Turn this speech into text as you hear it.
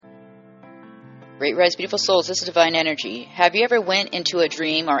Great Rise, beautiful souls, this is Divine Energy. Have you ever went into a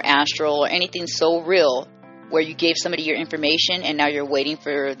dream or astral or anything so real where you gave somebody your information and now you're waiting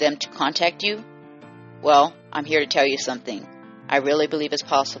for them to contact you? Well, I'm here to tell you something. I really believe it's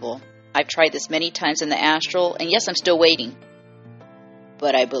possible. I've tried this many times in the astral, and yes, I'm still waiting.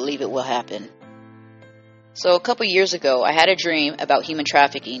 But I believe it will happen. So a couple years ago, I had a dream about human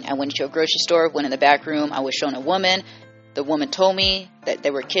trafficking. I went into a grocery store, went in the back room, I was shown a woman. The woman told me that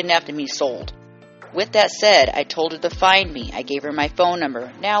they were kidnapped and me sold. With that said, I told her to find me. I gave her my phone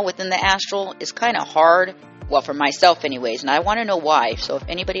number. Now, within the astral, it's kind of hard. Well, for myself anyways, and I want to know why. So if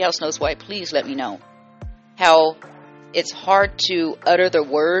anybody else knows why, please let me know. How it's hard to utter the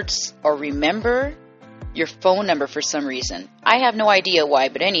words or remember your phone number for some reason. I have no idea why,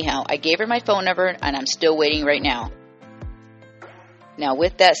 but anyhow, I gave her my phone number, and I'm still waiting right now. Now,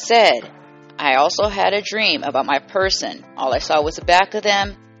 with that said, I also had a dream about my person. All I saw was the back of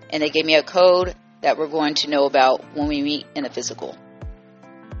them, and they gave me a code that we're going to know about when we meet in the physical.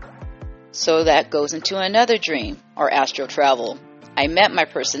 So that goes into another dream, or astral travel. I met my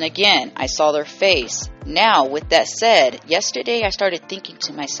person again. I saw their face. Now, with that said, yesterday I started thinking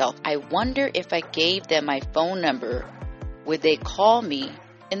to myself, I wonder if I gave them my phone number, would they call me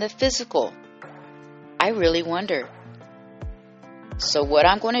in the physical? I really wonder. So what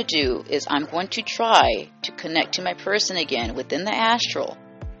I'm going to do is I'm going to try to connect to my person again within the astral.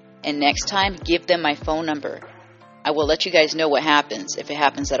 And next time, give them my phone number. I will let you guys know what happens, if it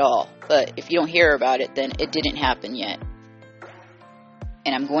happens at all. But if you don't hear about it, then it didn't happen yet.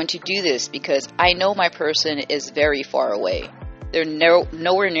 And I'm going to do this because I know my person is very far away. They're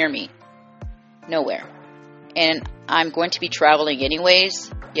nowhere near me. Nowhere. And I'm going to be traveling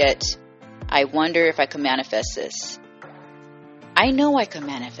anyways, yet I wonder if I can manifest this. I know I can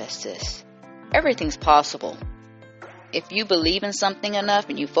manifest this. Everything's possible. If you believe in something enough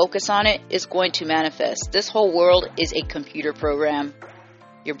and you focus on it, it's going to manifest. This whole world is a computer program.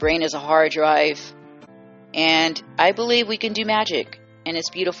 Your brain is a hard drive. And I believe we can do magic. And it's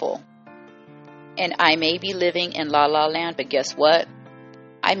beautiful. And I may be living in La La Land, but guess what?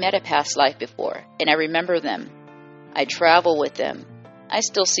 I met a past life before. And I remember them. I travel with them. I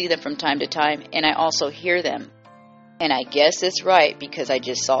still see them from time to time. And I also hear them. And I guess it's right because I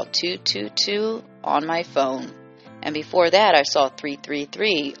just saw 222 on my phone. And before that, I saw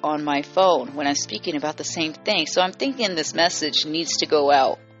 333 on my phone when I'm speaking about the same thing. So I'm thinking this message needs to go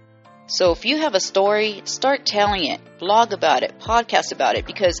out. So if you have a story, start telling it, blog about it, podcast about it,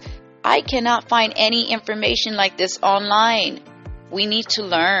 because I cannot find any information like this online. We need to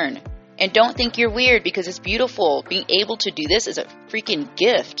learn. And don't think you're weird because it's beautiful. Being able to do this is a freaking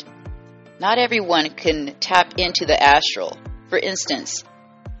gift. Not everyone can tap into the astral. For instance,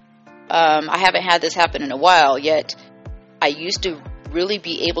 I haven't had this happen in a while, yet I used to really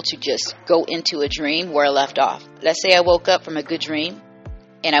be able to just go into a dream where I left off. Let's say I woke up from a good dream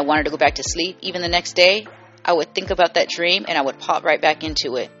and I wanted to go back to sleep. Even the next day, I would think about that dream and I would pop right back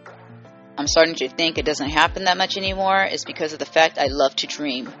into it. I'm starting to think it doesn't happen that much anymore. It's because of the fact I love to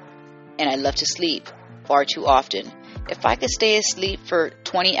dream and I love to sleep far too often. If I could stay asleep for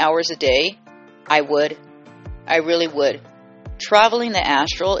 20 hours a day, I would. I really would. Traveling the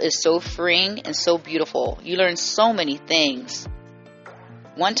astral is so freeing and so beautiful. You learn so many things.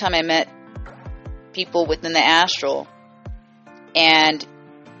 One time I met people within the astral, and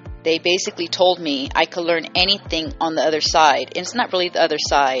they basically told me I could learn anything on the other side. And it's not really the other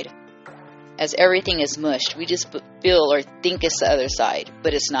side, as everything is mushed. We just feel or think it's the other side,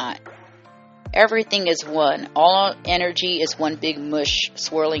 but it's not. Everything is one. All energy is one big mush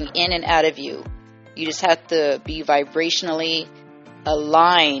swirling in and out of you. You just have to be vibrationally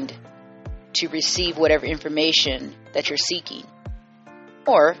aligned to receive whatever information that you're seeking.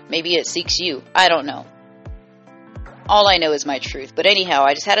 Or maybe it seeks you. I don't know. All I know is my truth. But anyhow,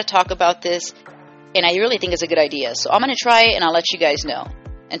 I just had to talk about this, and I really think it's a good idea. So I'm going to try it, and I'll let you guys know.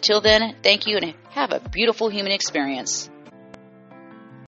 Until then, thank you, and have a beautiful human experience.